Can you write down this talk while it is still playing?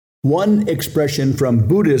One expression from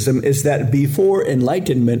Buddhism is that before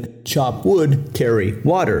enlightenment, chop wood, carry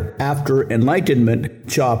water. After enlightenment,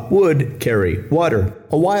 chop wood, carry water.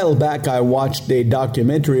 A while back, I watched a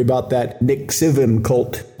documentary about that Nixivan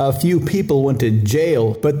cult. A few people went to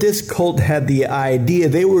jail, but this cult had the idea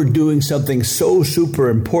they were doing something so super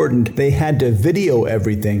important they had to video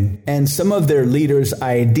everything. And some of their leaders'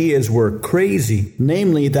 ideas were crazy.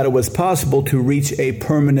 Namely, that it was possible to reach a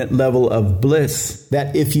permanent level of bliss.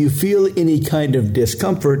 That if you feel any kind of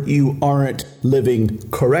discomfort, you aren't living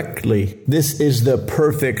correctly. This is the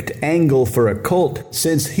perfect angle for a cult.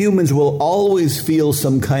 Since humans will always feel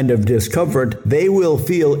some kind of discomfort, they will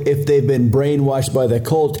feel, if they've been brainwashed by the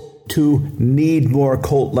cult, to need more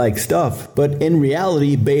cult-like stuff. But in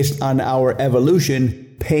reality, based on our evolution,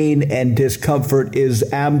 pain and discomfort is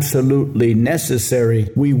absolutely necessary.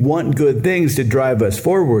 We want good things to drive us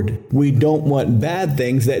forward. We don't want bad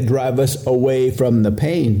things that drive us away from the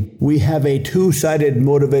pain. We have a two-sided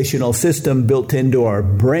motivational system built into our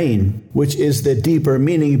brain, which is the deeper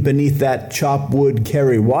meaning beneath that chop wood,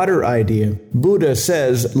 carry water idea. Buddha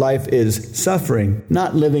says life is suffering,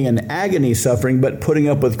 not living in agony suffering, but putting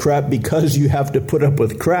up with crap because you have to put up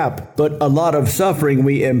with crap. But a lot of suffering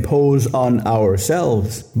we impose on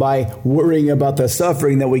ourselves by worrying about the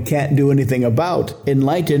suffering that we can't do anything about.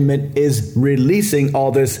 Enlightenment is releasing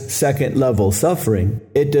all this second level suffering.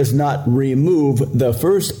 It does not remove the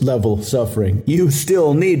first level suffering. You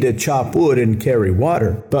still need to chop wood and carry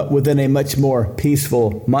water, but within a much more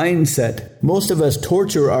peaceful mindset. Most of us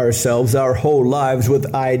torture ourselves our whole lives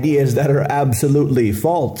with ideas that are absolutely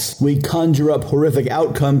false. We conjure up horrific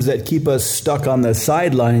outcomes that keep us stuck on the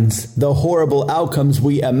sidelines. The horrible outcomes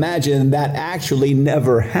we imagine that actually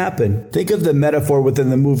never happen. Think of the metaphor within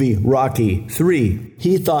the movie Rocky 3.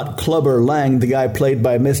 He thought Clubber Lang, the guy played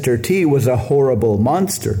by Mr. T, was a horrible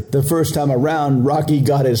monster. The first time around, Rocky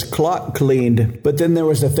got his clock cleaned, but then there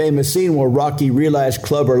was a famous scene where Rocky realized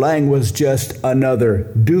Clubber Lang was just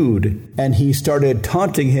another dude. And he started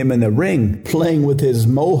taunting him in the ring, playing with his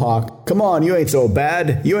mohawk. "Come on, you ain't so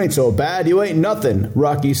bad. You ain't so bad. You ain't nothing,"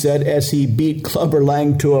 Rocky said as he beat Clubber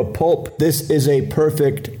Lang to a pulp. This is a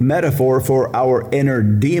perfect metaphor for our inner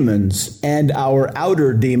demons and our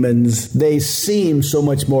outer demons. They seem so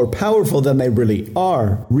much more powerful than they really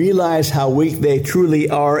are. Realize how weak they truly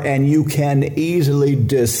are, and you can easily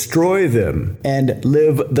destroy them and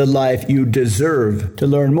live the life you deserve. To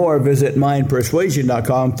learn more, visit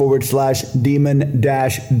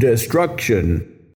mindpersuasion.com/demon-destruction.